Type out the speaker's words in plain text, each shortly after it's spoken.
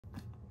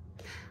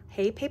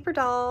Hey paper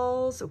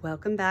dolls,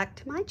 welcome back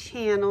to my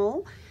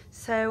channel.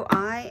 So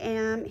I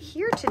am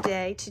here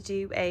today to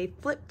do a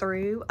flip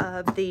through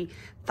of the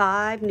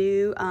 5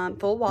 new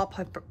full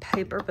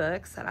wallpaper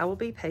books that I will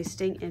be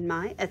posting in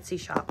my Etsy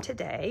shop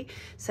today.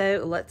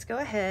 So let's go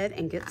ahead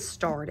and get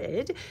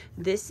started.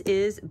 This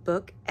is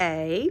book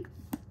A.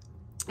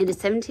 It is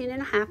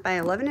 17.5 by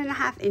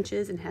 11.5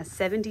 inches and has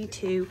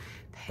 72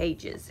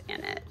 pages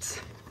in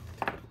it.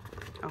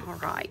 All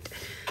right.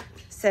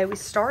 So we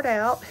start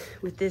out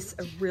with this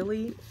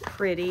really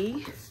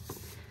pretty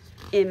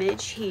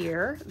image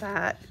here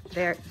that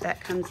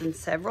comes in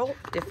several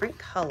different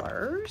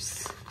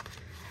colors.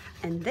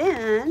 And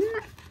then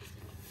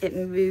it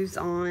moves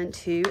on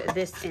to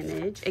this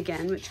image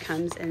again, which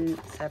comes in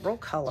several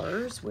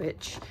colors,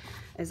 which,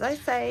 as I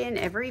say in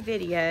every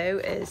video,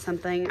 is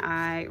something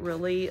I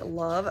really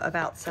love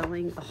about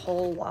selling the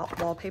whole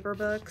wallpaper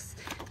books,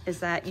 is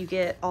that you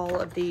get all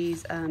of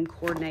these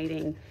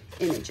coordinating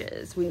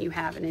images when you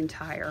have an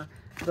entire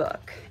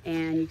book.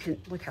 And you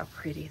can look how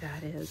pretty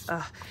that is.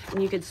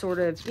 And you could sort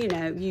of, you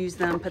know, use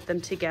them, put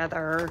them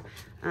together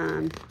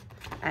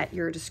at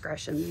your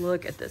discretion.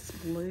 Look at this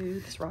blue,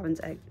 this robin's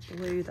egg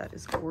blue. That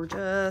is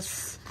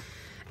gorgeous.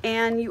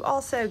 And you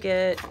also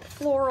get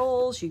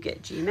florals, you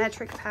get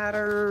geometric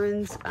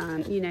patterns,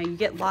 you know, you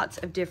get lots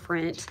of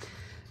different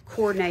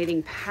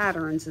coordinating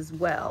patterns as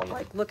well.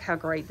 Like, look how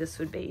great this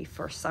would be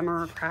for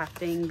summer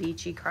crafting,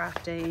 beachy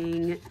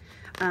crafting.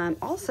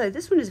 Also,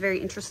 this one is very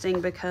interesting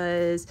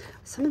because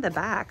some of the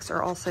backs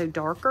are also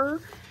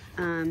darker,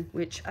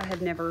 which I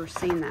have never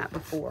seen that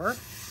before.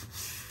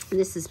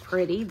 This is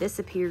pretty. This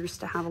appears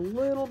to have a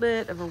little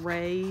bit of a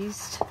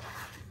raised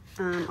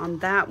on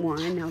that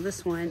one. Now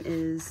this one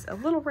is a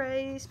little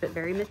raised, but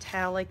very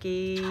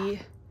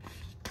metallic-y.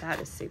 That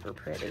is super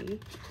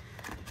pretty.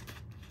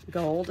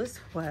 Gold as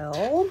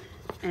well.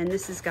 And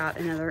this has got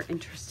another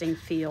interesting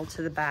feel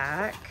to the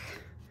back.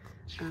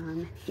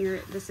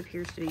 Here, this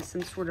appears to be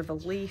some sort of a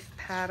leaf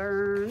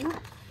pattern.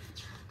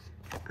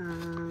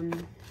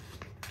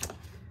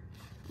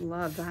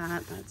 Love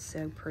that. That's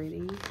so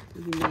pretty,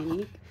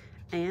 unique.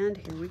 And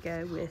here we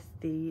go with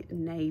the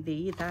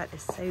navy. That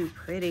is so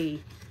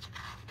pretty.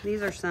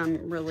 These are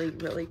some really,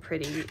 really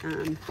pretty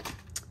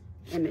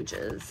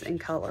images and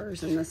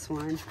colors in this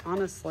one.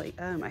 Honestly,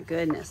 oh my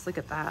goodness, look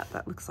at that.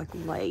 That looks like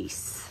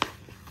lace.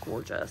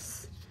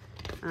 Gorgeous.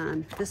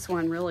 This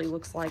one really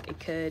looks like it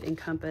could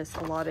encompass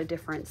a lot of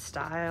different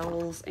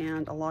styles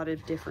and a lot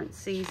of different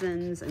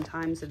seasons and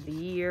times of the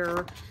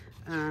year.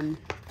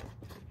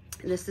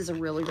 This is a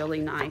really, really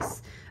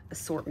nice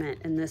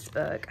assortment in this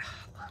book.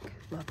 Oh, look,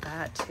 love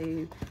that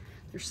too.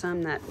 There's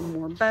some that are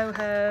more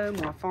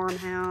boho, more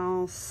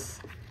farmhouse.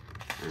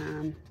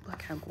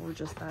 Look how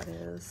gorgeous that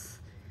is.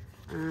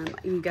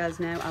 You guys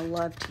know I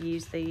love to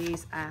use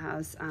these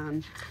as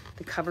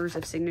the covers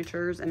of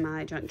signatures in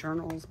my junk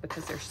journals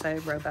because they're so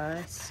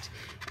robust,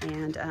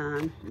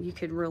 and you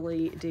could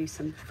really do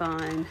some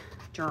fun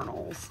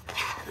journals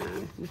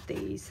with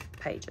these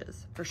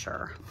pages for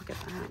sure. Look at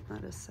that.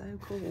 That is so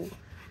cool.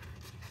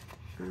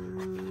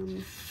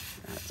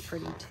 That's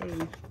pretty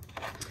too.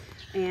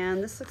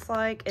 And this looks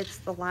like it's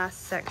the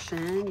last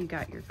section. You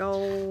got your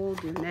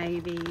gold, your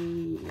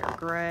navy, your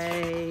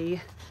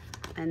gray,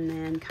 and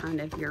then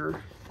kind of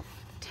your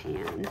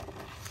tan.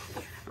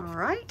 All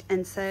right,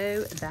 and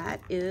so that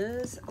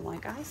is,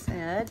 like I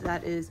said,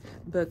 that is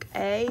book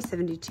A,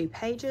 72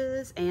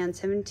 pages, and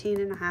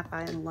 17.5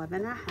 by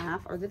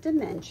 11.5 are the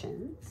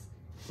dimensions.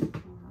 All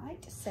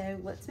right, so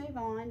let's move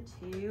on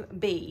to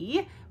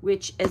B,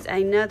 which is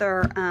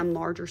another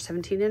larger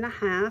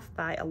 17.5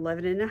 by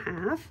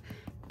 11.5.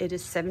 It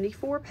is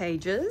 74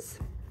 pages.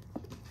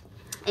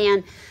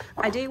 And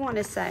I do want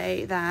to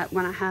say that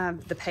when I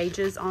have the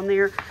pages on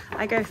there,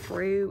 I go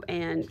through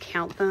and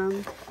count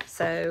them.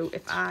 So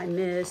if I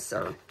miss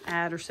or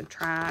add or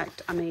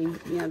subtract, I mean,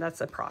 you know,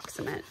 that's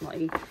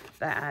approximately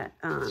that,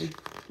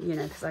 you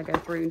know, because I go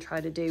through and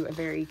try to do a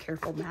very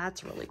careful,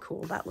 that's really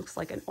cool. That looks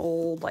like an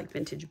old, like,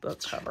 vintage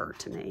book cover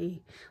to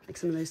me. Like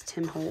some of those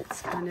Tim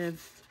Holtz kind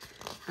of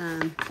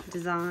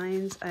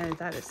designs. Oh,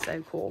 that is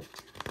so cool.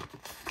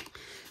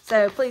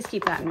 So please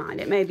keep that in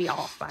mind. It may be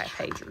off by a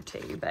page or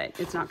two, but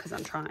it's not because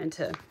I'm trying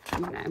to, you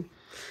know,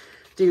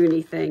 do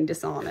anything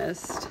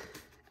dishonest.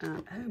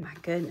 Oh my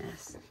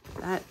goodness.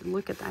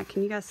 Look at that.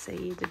 Can you guys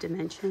see the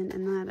dimension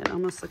in that? It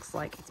almost looks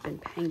like it's been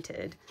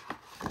painted.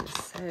 That is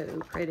so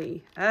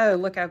pretty. Oh,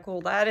 look how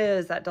cool that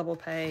is, that double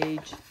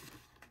page.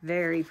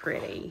 Very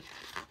pretty.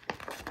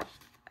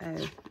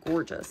 Oh,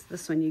 gorgeous.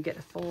 This one you get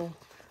a full,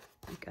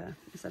 like a,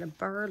 is that a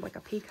bird? Like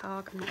a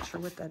peacock? I'm not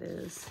sure what that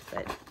is,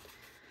 but...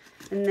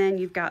 And then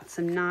you've got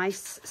some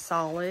nice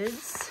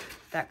solids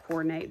that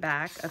coordinate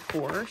back, of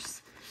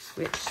course,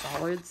 which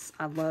solids,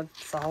 I love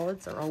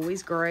solids. Are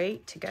always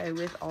great to go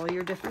with all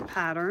your different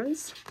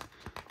patterns.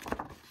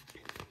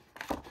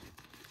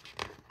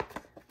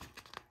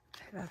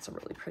 That's a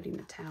really pretty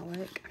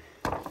metallic.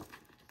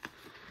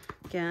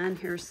 Again,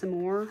 here's some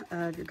more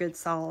of your good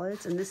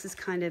solids. And this is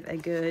kind of a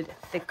good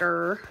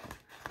thicker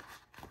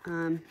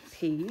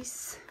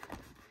piece.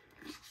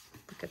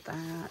 Look at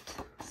that.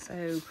 So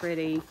So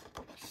pretty.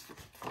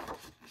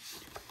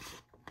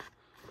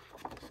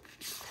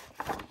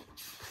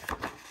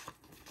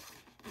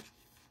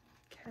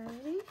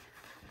 Okay.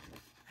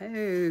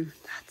 Oh,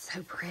 that's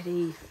so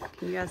pretty.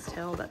 Can you guys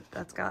tell that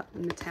that's got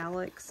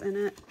metallics in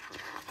it?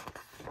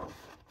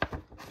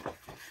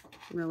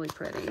 Really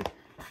pretty.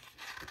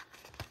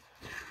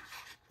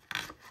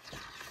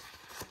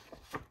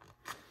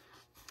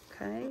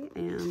 Okay,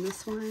 and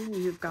this one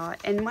you've got,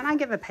 and when I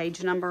give a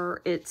page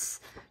number, it's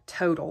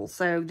total.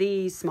 So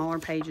these smaller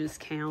pages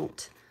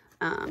count.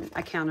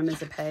 I count them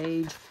as a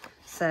page.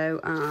 So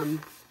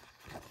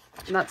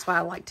that's why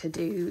I like to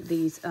do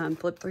these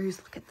flip throughs.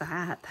 Look at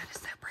that. That is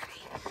so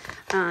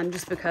pretty.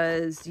 Just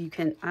because you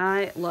can,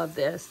 I love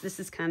this. This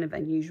is kind of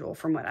unusual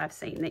from what I've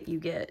seen, that you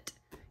get,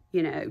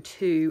 you know,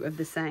 two of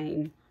the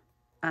same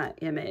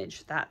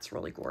image. That's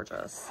really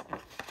gorgeous.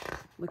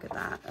 Look at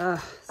that.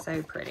 Oh,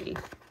 so pretty.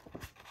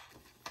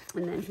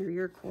 And then here are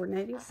your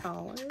coordinating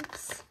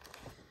solids.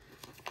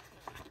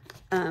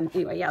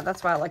 Anyway, yeah,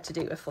 that's why I like to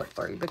do a flip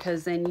through,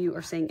 because then you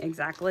are seeing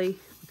exactly,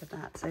 look at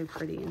that, so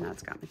pretty, and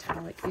that's got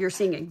metallic. You're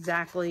seeing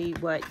exactly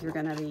what you're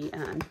going to be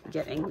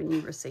getting when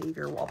you receive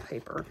your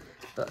wallpaper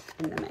book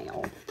in the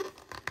mail.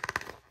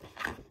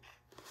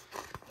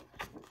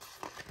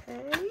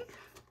 Okay.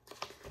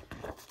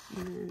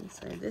 And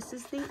so this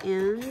is the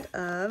end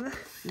of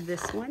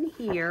this one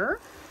here.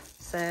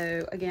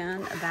 So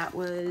again, that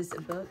was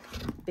book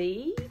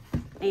B,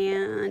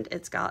 and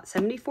it's got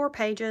 74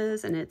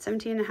 pages, and it's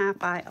 17.5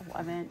 by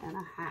 11.5.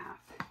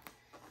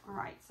 All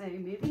right, so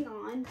moving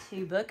on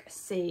to book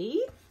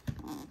C.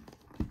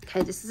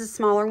 Okay, this is a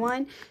smaller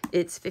one.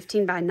 It's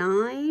 15 by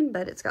 9,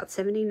 but it's got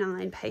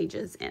 79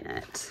 pages in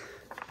it.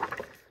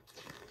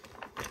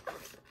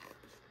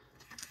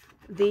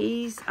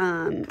 These,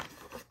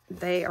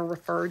 they are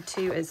referred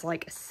to as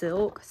like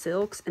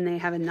silks, and they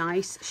have a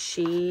nice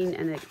sheen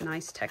and a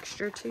nice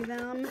texture to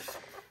them.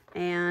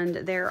 And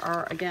there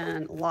are,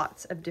 again,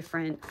 lots of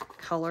different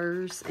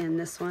colors in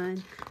this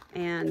one.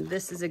 And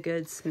this is a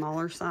good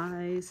smaller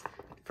size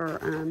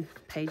for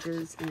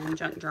pages and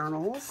junk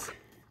journals,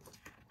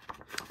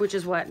 which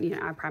is what, you know,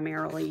 I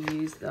primarily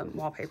use the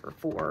wallpaper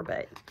for.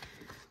 But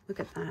look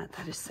at that.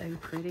 That is so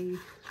pretty.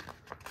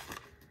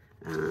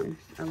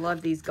 I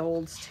love these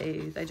golds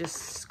too. They just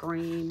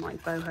scream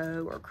like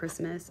boho or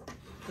Christmas.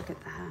 Look at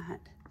that.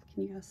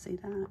 Can you guys see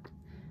that?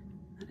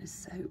 That is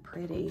so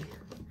pretty.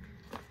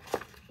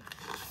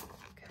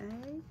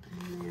 Okay,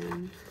 and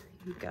then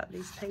you've got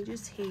these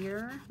pages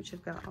here, which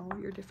have got all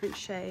your different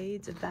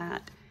shades of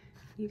that.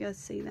 You guys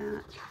see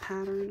that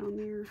pattern on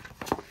there?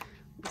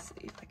 Let's see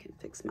if I can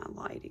fix my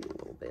lighting a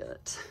little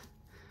bit.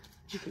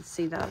 You can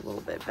see that a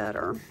little bit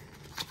better.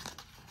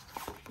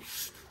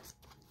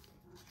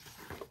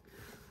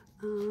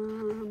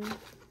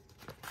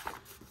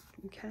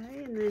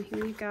 Okay, and then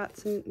here you've got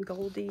some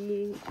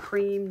goldy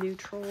cream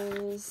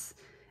neutrals,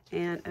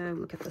 and oh,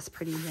 look at this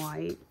pretty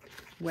white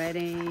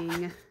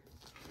wedding.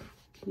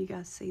 Can you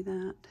guys see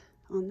that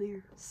on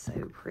there? So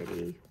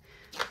pretty.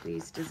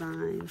 These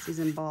designs, these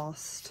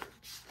embossed.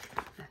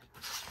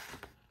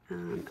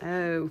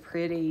 Oh,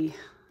 pretty.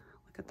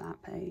 Look at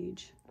that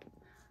page.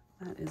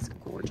 That is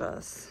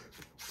gorgeous.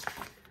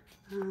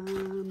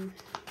 Oh,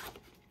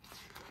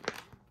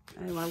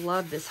 I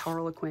love this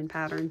Harlequin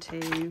pattern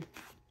too.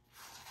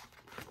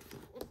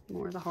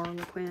 More of the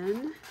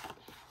Harlequin.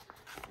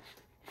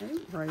 Oh,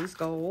 rose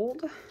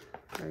gold.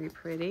 Very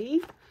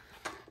pretty.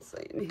 Let's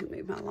see, let me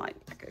move my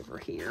light back over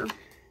here.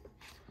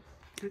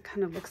 It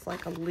kind of looks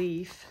like a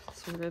leaf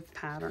sort of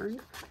pattern.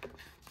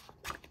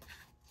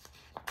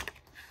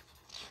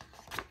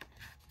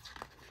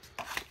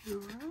 All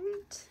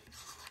right.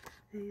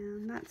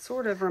 And that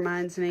sort of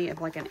reminds me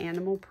of like an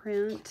animal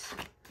print.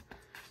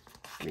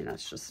 I mean,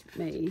 that's just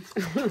me.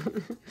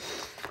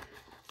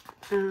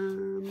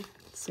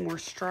 Some more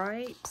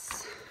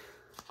stripes,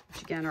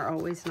 which again are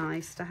always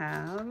nice to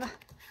have.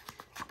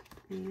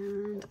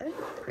 And oh,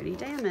 pretty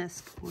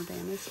damask. More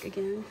damask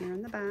again here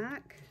in the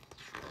back.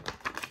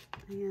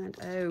 And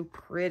oh,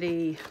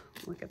 pretty.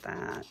 Look at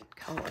that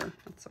color.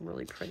 That's a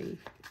really pretty.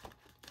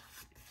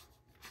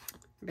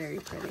 Very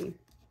pretty.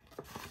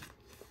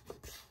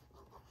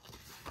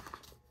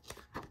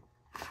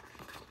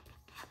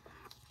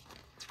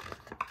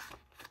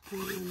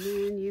 And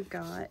then you've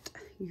got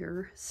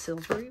your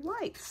silvery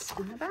whites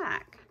in the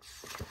back.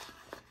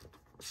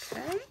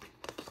 Okay.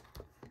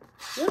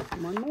 Look,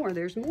 one more.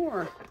 There's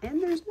more.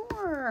 And there's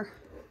more.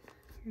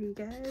 Here you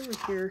go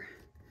with your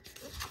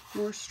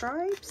more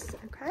stripes.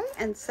 Okay.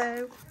 And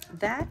so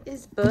that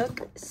is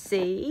book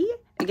C.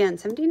 Again,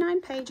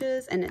 79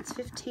 pages, and it's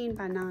 15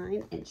 by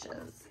 9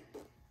 inches.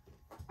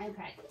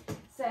 Okay.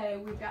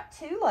 So we've got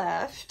two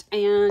left,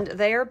 and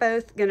they are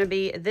both going to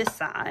be this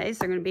size.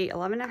 They're going to be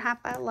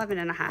 11.5 by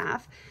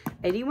 11.5,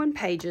 81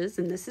 pages,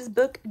 and this is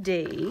book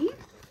D.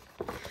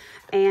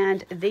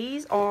 And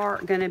these are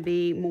going to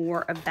be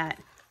more of that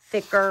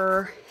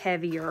thicker,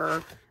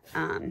 heavier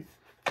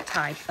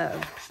type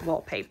of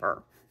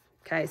wallpaper.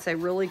 Okay, so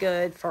really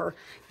good for,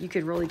 you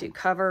could really do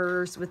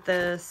covers with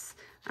this.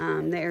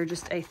 They're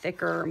just a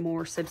thicker,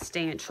 more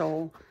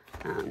substantial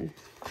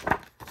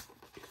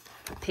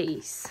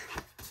piece.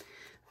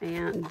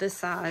 And this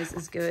size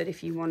is good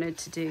if you wanted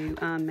to do,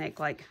 make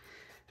like,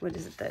 what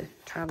is it, the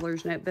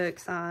traveler's notebook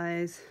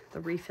size,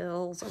 the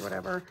refills or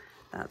whatever.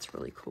 That's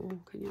really cool.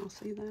 Can y'all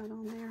see that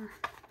on there?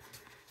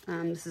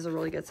 This is a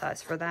really good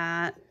size for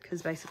that,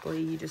 because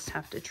basically you just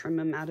have to trim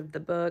them out of the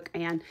book.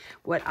 And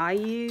what I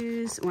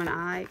use when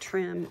I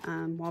trim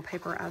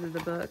wallpaper out of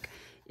the book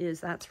is,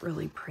 that's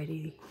really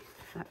pretty.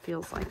 That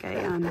feels like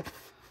a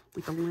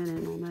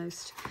linen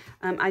almost.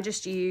 I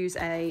just use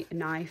a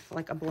knife,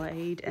 like a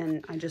blade,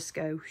 and I just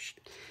go,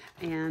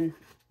 and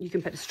you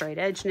can put a straight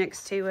edge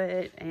next to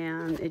it,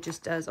 and it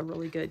just does a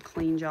really good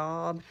clean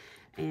job.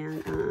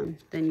 And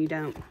then you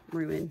don't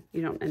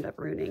end up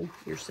ruining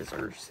your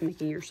scissors,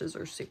 making your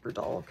scissors super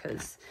dull,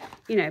 because,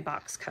 you know,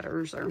 box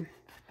cutters are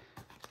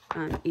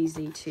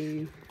easy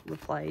to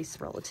replace,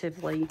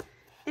 relatively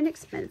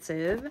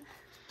inexpensive.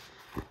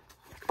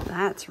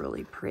 That's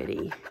really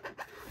pretty.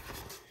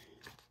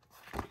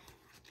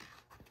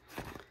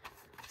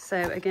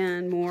 So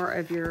again, more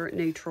of your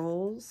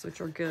neutrals, which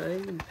are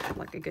good,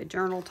 like a good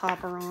journal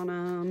topper on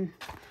them.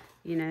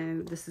 You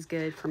know, this is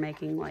good for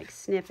making like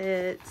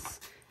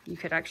snippets. You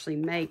could actually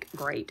make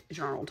great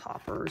journal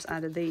toppers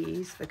out of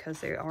these because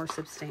they are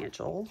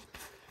substantial.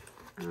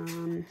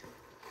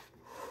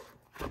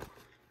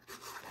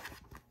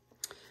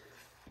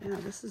 Yeah,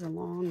 this is a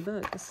long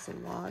book. This is a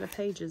lot of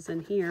pages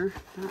in here.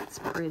 That's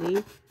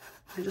pretty.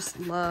 I just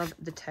love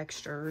the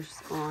textures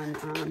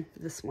on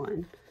this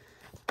one.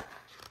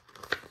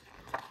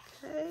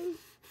 Okay.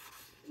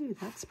 Ooh,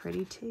 that's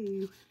pretty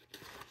too.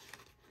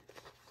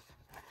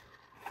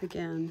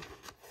 Again,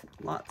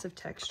 lots of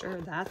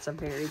texture. That's a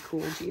very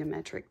cool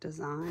geometric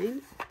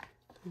design.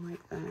 I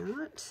like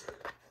that.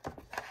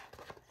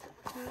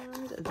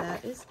 And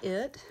that is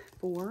it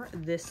for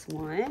this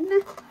one.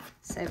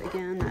 So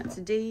again, that's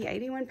D,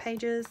 81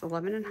 pages,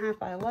 11.5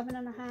 by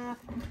 11.5.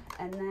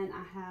 And then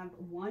I have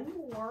one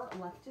more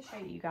left to show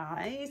you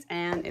guys,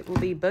 and it will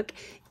be book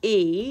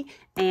E,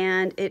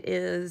 and it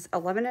is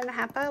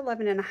 11.5 by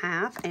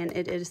 11.5, and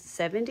it is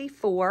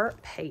 74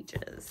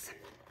 pages.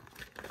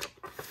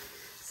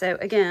 So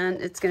again,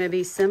 it's going to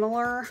be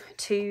similar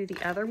to the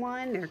other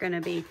one. They're going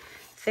to be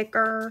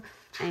thicker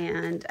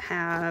and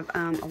have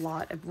a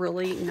lot of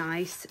really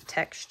nice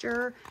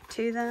texture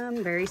to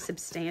them. Very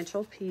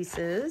substantial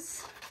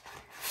pieces.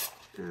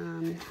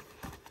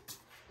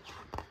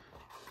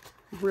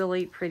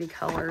 Really pretty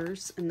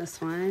colors in this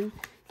one.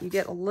 You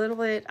get a little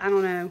bit, I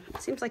don't know,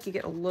 it seems like you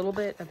get a little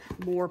bit of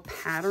more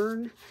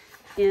pattern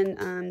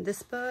in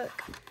this book,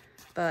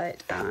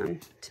 but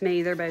to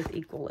me, they're both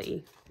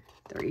equally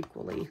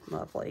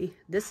lovely.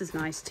 This is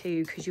nice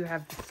too, because you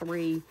have the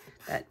three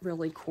that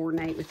really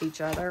coordinate with each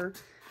other.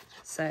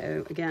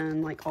 So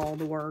again, like all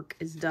the work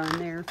is done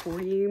there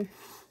for you,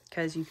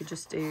 because you could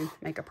just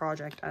make a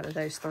project out of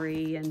those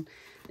three, and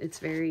it's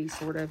very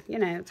sort of, you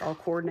know, it's all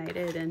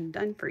coordinated and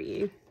done for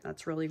you.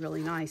 That's really,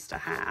 really nice to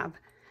have.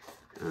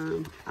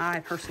 I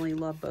personally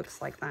love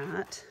books like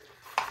that,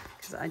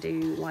 because I do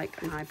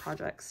like my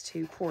projects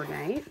to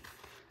coordinate.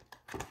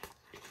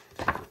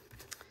 All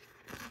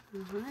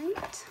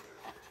right.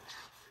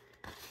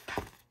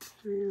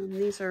 And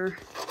these are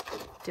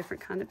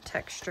different kind of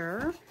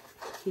texture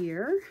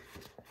here.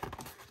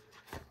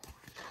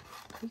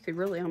 You could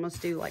really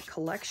almost do like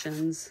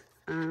collections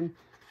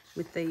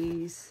with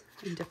these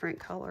in different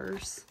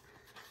colors.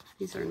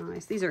 These are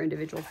nice. These are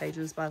individual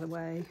pages, by the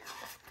way.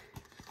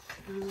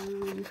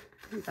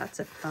 That's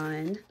a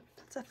fun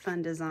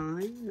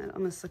design. That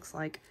almost looks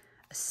like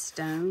a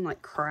stone,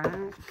 like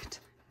cracked.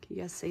 Can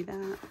you guys see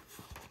that?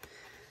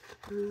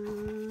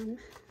 And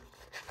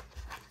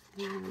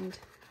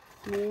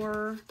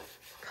more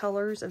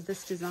colors of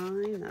this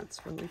design.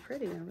 That's really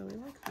pretty. I really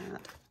like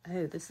that.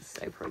 Oh, this is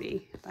so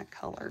pretty. That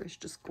color is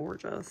just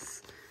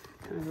gorgeous.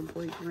 Kind of a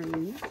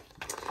blue-green.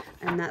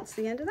 And that's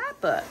the end of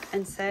that book.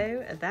 And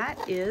so that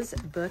is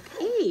book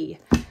E.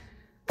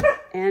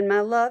 And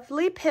my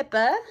lovely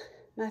Pippa,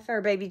 my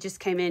fur baby, just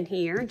came in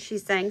here and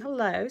she's saying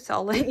hello. So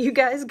I'll let you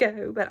guys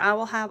go. But I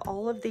will have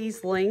all of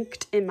these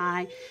linked in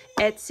my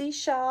Etsy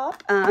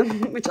shop,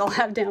 which I'll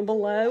have down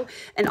below.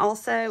 And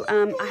also,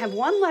 I have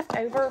one left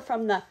over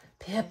from the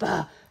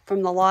Pippa,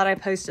 from the lot I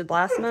posted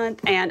last month.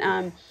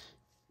 And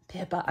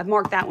Pippa, I've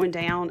marked that one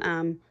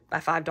down by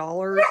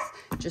 $5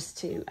 just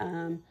to,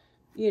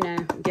 you know,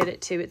 get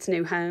it to its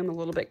new home a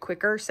little bit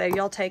quicker. So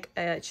y'all take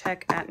a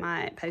check at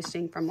my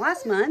posting from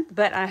last month.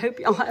 But I hope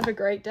y'all have a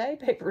great day,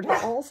 paper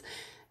dolls.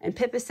 And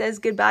Pippa says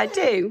goodbye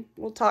too.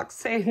 We'll talk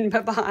soon.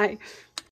 Bye-bye.